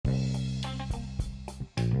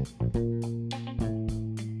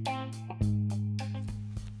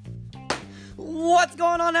What's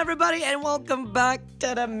going on, everybody, and welcome back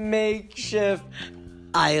to the Makeshift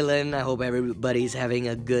Island. I hope everybody's having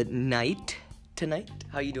a good night tonight.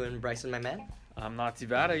 How you doing, Bryson, my man? I'm not too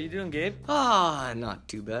bad. How you doing, Gabe? Not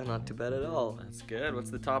too bad at all. That's good.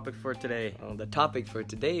 What's the topic for today? Well, the topic for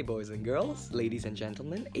today, boys and girls, ladies and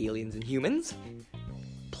gentlemen, aliens and humans,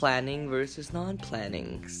 planning versus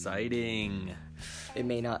non-planning. Exciting. It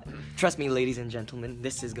may not. Trust me, ladies and gentlemen,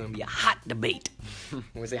 this is going to be a hot debate. When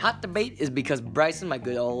we say hot debate is because Bryson, my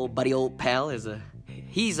good old buddy, old pal,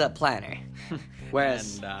 he's a planner.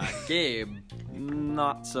 Whereas And Gabe,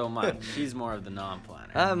 not so much. He's more of the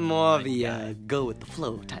non-planner. I'm more of the go with the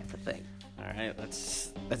flow type of thing. All right,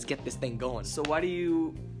 let's get this thing going. So why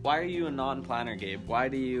are you a non-planner, Gabe? Why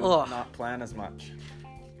do you not plan as much?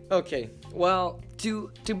 Okay, well, to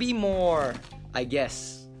be more, I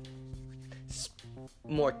guess,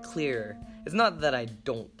 more clear, it's not that I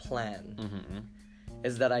don't plan.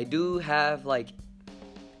 It's that I do have like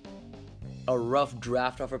a rough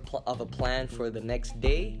draft of a plan for the next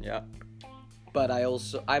day. Yeah. But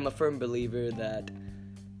I'm a firm believer that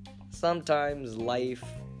sometimes life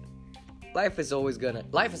is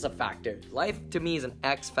a factor. Life to me is an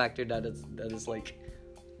X factor that is like,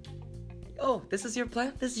 oh, this is your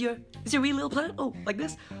plan? This is your wee little plan? Oh, like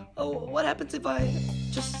this? Oh, what happens if I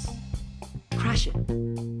just crash it?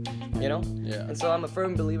 You know? Yeah. And so I'm a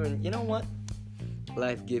firm believer in, you know what?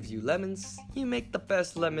 Life gives you lemons. You make the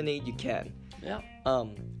best lemonade you can. Yeah.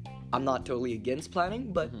 I'm not totally against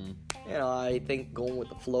planning, but you know, I think going with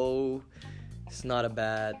the flow is not a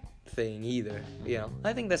bad thing either. You know,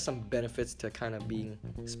 I think there's some benefits to kind of being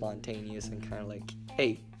spontaneous and kind of like,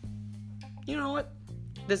 hey, you know what?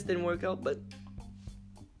 This didn't work out, but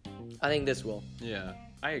I think this will. Yeah,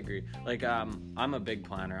 I agree. Like, I'm a big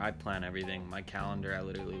planner. I plan everything. My calendar, I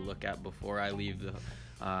literally look at before I leave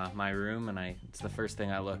my room, and it's the first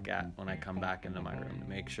thing I look at when I come back into my room to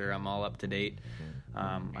make sure I'm all up to date.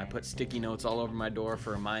 I put sticky notes all over my door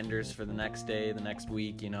for reminders for the next day, the next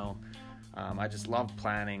week, you know. I just love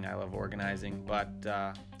planning. I love organizing, but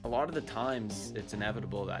a lot of the times it's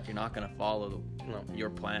inevitable that you're not going to follow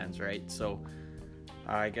your plans, right? So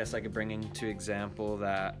I guess I could bring into example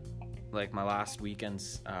that, like, my last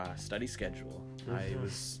weekend's study schedule. I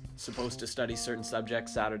was supposed to study certain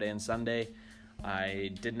subjects Saturday and Sunday. I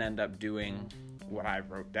didn't end up doing what I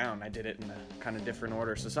wrote down. I did it in a kind of different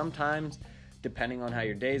order. So sometimes, depending on how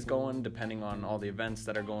your day's going, depending on all the events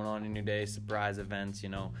that are going on in your day, surprise events, you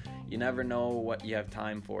know, you never know what you have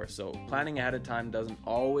time for. So planning ahead of time doesn't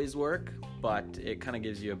always work, but it kind of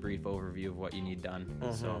gives you a brief overview of what you need done.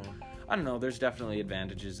 So I don't know, there's definitely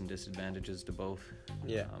advantages and disadvantages to both.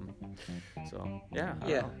 Yeah. So yeah.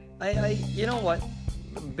 Yeah. I you know what?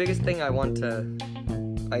 The biggest thing I want to,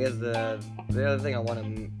 I guess the other thing I want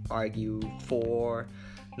to argue for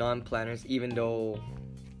non-planners, even though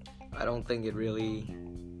I don't think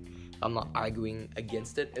I'm not arguing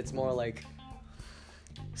against it. It's more like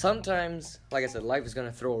sometimes, like I said, life is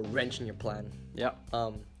gonna throw a wrench in your plan. Yeah.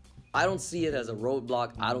 I don't see it as a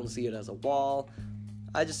roadblock. I don't see it as a wall.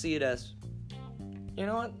 I just see it as, you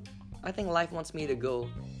know what? I think life wants me to go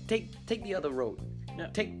take the other road. Yeah.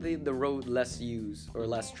 Take the road less used or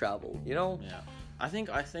less traveled, you know? Yeah. I think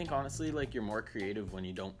honestly, like, you're more creative when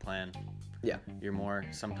you don't plan. Yeah. You're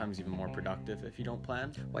sometimes even more productive if you don't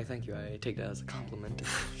plan. Why, thank you. I take that as a compliment.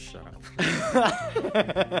 Shut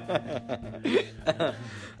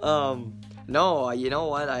up. No, you know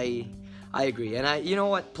what? I agree. And you know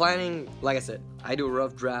what? Planning, like I said, I do a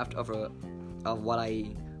rough draft of what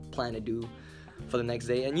I plan to do for the next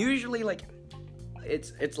day. And usually, like,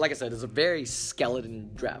 it's like I said, it's a very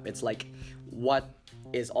skeleton draft. It's like what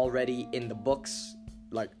is already in the books,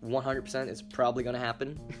 like 100% is probably gonna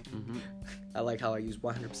happen. I like how I use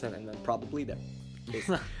 100% and then probably. That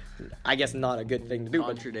is, I guess, not a good thing to do.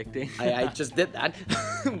 Contradicting. But I just did that.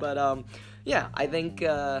 But yeah, I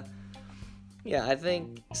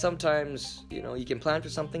think sometimes, you know, you can plan for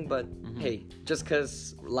something, but hey, just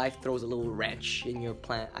because life throws a little wrench in your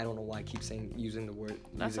plan, I don't know why I keep using the word.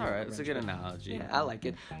 That's all right. It's a good analogy. Yeah, I like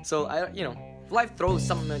it. So if life throws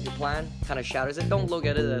something at your plan, kind of shatters it, don't look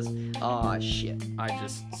at it as, oh shit, I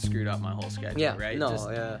just screwed up my whole schedule. Yeah, right? No, just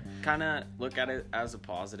yeah. Kind of look at it as a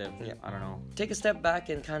positive. Yeah. I don't know. Take a step back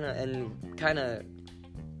and kind of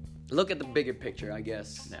look at the bigger picture, I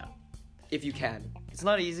guess. Yeah. If you can. It's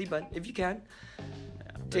not easy, but if you can, Yeah,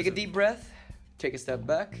 take a deep breath, take a step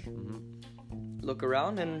back, look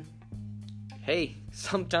around, and hey,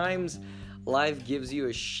 sometimes life gives you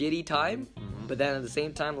a shitty time, but then at the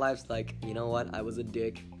same time, life's like, you know what? I was a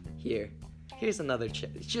dick. Here's another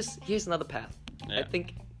here's another path. Yeah. I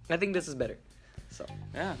think I think this is better. So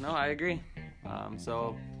Yeah, no, I agree.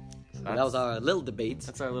 So that was our little debates.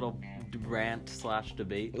 That's our little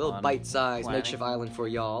rant/debate. A little on bite-sized planning. makeshift island for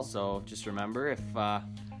y'all. So just remember, if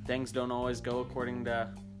things don't always go according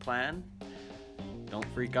to plan, don't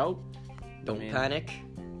freak out. Don't I mean, panic.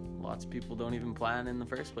 Lots of people don't even plan in the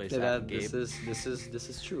first place. This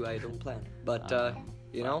is true. I don't plan, but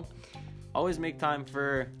you know, always make time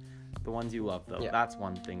for the ones you love, though. Yeah. That's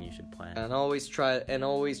one thing you should plan. and always try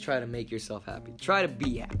to make yourself happy. Try to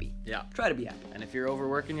be happy. Yeah. Try to be happy. And if you're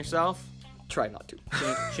overworking yourself, Try not to.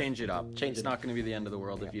 change it up. Change it's it not going to be the end of the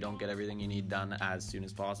world if you don't get everything you need done as soon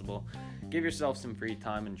as possible. Give yourself some free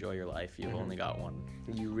time. Enjoy your life. You've only got one.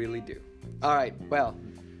 You really do. All right. Well,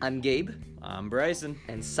 I'm Gabe, I'm Bryson.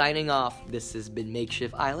 and signing off. This has been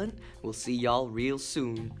Makeshift Island. We'll see y'all real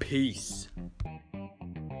soon. Peace.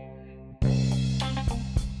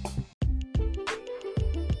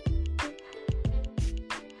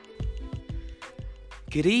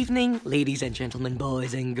 Good evening, ladies and gentlemen,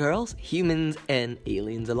 boys and girls, humans and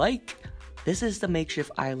aliens alike. This is the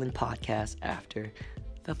Makeshift Island podcast after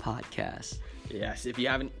the podcast. Yes, if you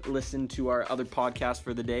haven't listened to our other podcast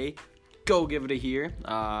for the day, go give it a hear.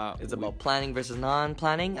 It's about planning versus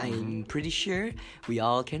non-planning. I'm pretty sure we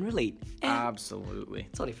all can relate. And Absolutely.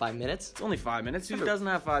 it's only 5 minutes. It's only 5 minutes. Who doesn't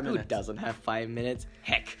have 5 Who minutes? doesn't have 5 minutes?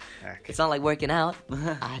 Heck. Heck. It's not like working out.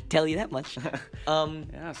 I tell you that much.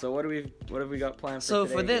 Yeah, so what have we got planned for So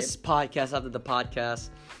today, for this podcast, after the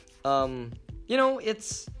podcast, you know,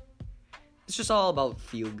 it's just all about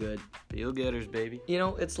feel good. Gabe? Feel gooders, baby. You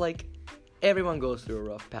know, it's like everyone goes through a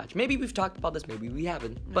rough patch. Maybe we've talked about this, maybe we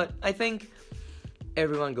haven't. But I think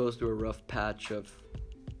everyone goes through a rough patch of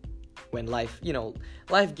when life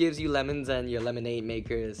gives you lemons and your lemonade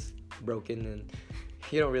maker is broken and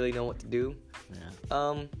you don't really know what to do.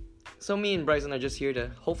 Yeah. So me and Bryson are just here to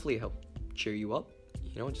hopefully help cheer you up.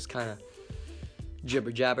 You know, just kind of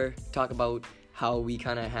jibber jabber, talk about how we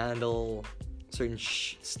kind of handle certain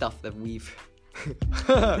stuff that we've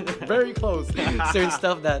very close. Certain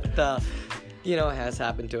stuff that has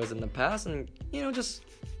happened to us in the past, and just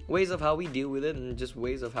ways of how we deal with it, and just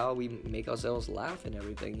ways of how we make ourselves laugh and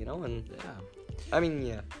everything. And Yeah. I mean,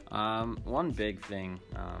 yeah. One big thing,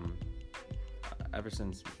 ever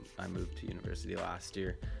since I moved to university last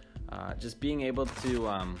year, just being able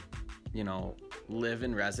to, live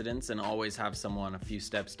in residence and always have someone a few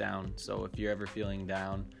steps down. So if you're ever feeling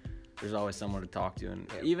down, there's always someone to talk to.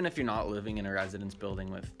 And even if you're not living in a residence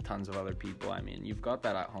building with tons of other people, I mean, you've got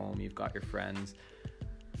that at home, you've got your friends.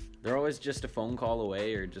 They're always just a phone call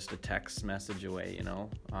away or just a text message away,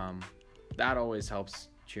 that always helps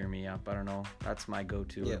cheer me up. I don't know. That's my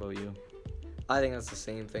go-to. What about you? I think that's the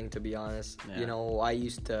same thing, to be honest. Yeah. I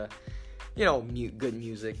used to, good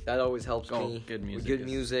music. That always helps me. Good music. Good is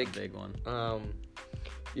music. a big one.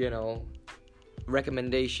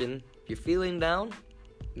 Recommendation. If you're feeling down,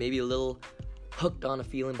 maybe a little Hooked on a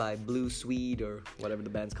Feeling by Blue Swede or whatever the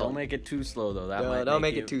band's called. Don't make it too slow though. Don't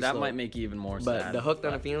make it too slow. That might make you even more But sad. the Hooked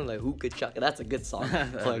on a Feeling, like Hookah Chuck, that's a good song.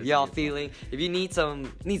 So if is y'all a good feeling, if you need some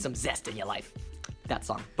zest in your life, that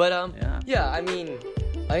song. But Yeah. I mean,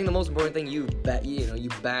 I think the most important thing you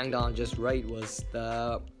banged on just right was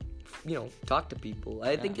the, talk to people.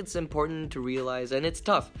 I think it's important to realize, and it's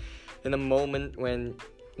tough in the moment when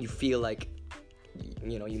you feel like,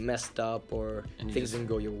 you messed up or things didn't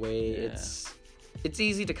go your way. Yeah. It's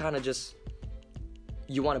easy to kind of just,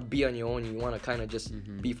 you want to be on your own. You want to kind of just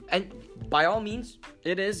be, and by all means,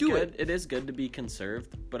 It is do good. it. It is good to be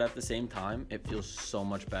conserved, but at the same time, it feels so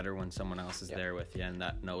much better when someone else is there with you and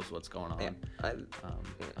that knows what's going on. Yeah, I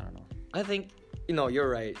don't know. I think you're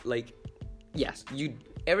right. Like, yes,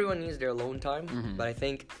 everyone needs their alone time, but I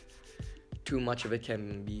think too much of it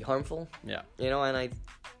can be harmful. Yeah. And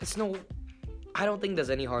I don't think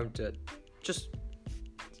there's any harm to just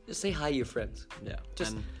say hi to your friends. Yeah.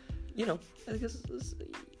 Just And I guess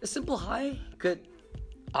a simple hi could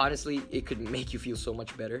honestly, it could make you feel so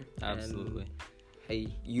much better. absolutely. And, hey,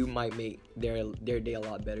 you might make their day a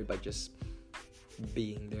lot better by just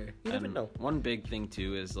being there. You never And know. one big thing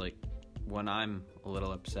too is like when I'm a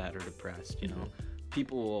little upset or depressed,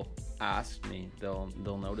 people will ask me. They'll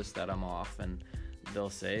notice that I'm off and they'll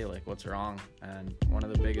say like, "What's wrong?" And one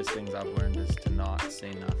of the biggest things I've learned is to not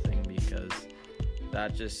say nothing, because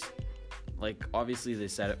that just, like, obviously they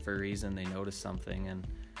said it for a reason. They noticed something, and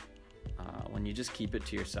when you just keep it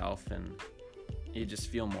to yourself and you just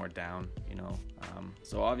feel more down,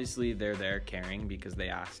 so obviously they're there caring because they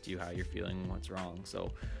asked you how you're feeling and what's wrong.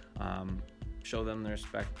 So show them the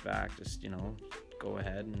respect back. Just go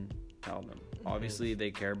ahead and tell them. Obviously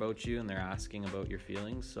they care about you and they're asking about your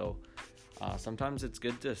feelings, so Sometimes it's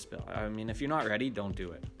good to spill. I mean, if you're not ready, don't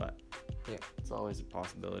do it. But Yeah. it's always a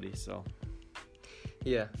possibility. So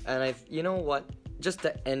Yeah, and you know what? Just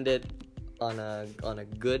to end it on a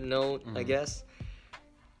good note, I guess.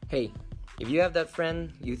 Hey, if you have that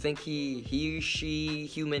friend, you think he, she,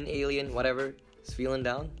 human, alien, whatever, is feeling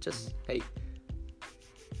down, just hey,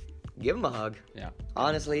 give him a hug. yeah.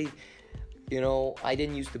 Honestly, I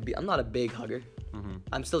didn't used to be. I'm not a big hugger.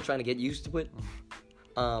 I'm still trying to get used to it.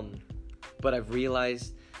 But I've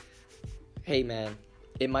realized, hey man,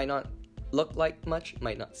 it might not look like much,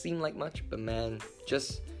 might not seem like much, but man,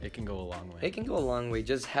 just It can go a long way. it can go a long way.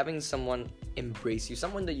 Just having someone embrace you,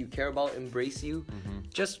 someone that you care about embrace you,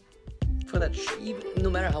 just for that, even, no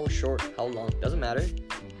matter how short, how long, doesn't matter.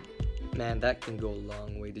 Man, that can go a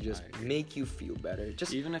long way to just make you feel better.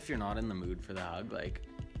 Just Even if you're not in the mood for the hug, like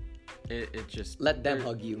it just let them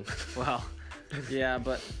hug you. Well, yeah,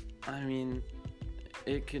 but I mean,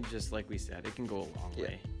 it could just, like we said, it can go a long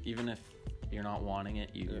way. Even if you're not wanting it,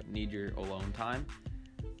 you need your alone time.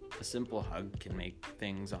 A simple hug can make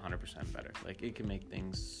things 100% better. Like, it can make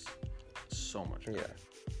things so much better.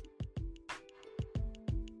 Yeah.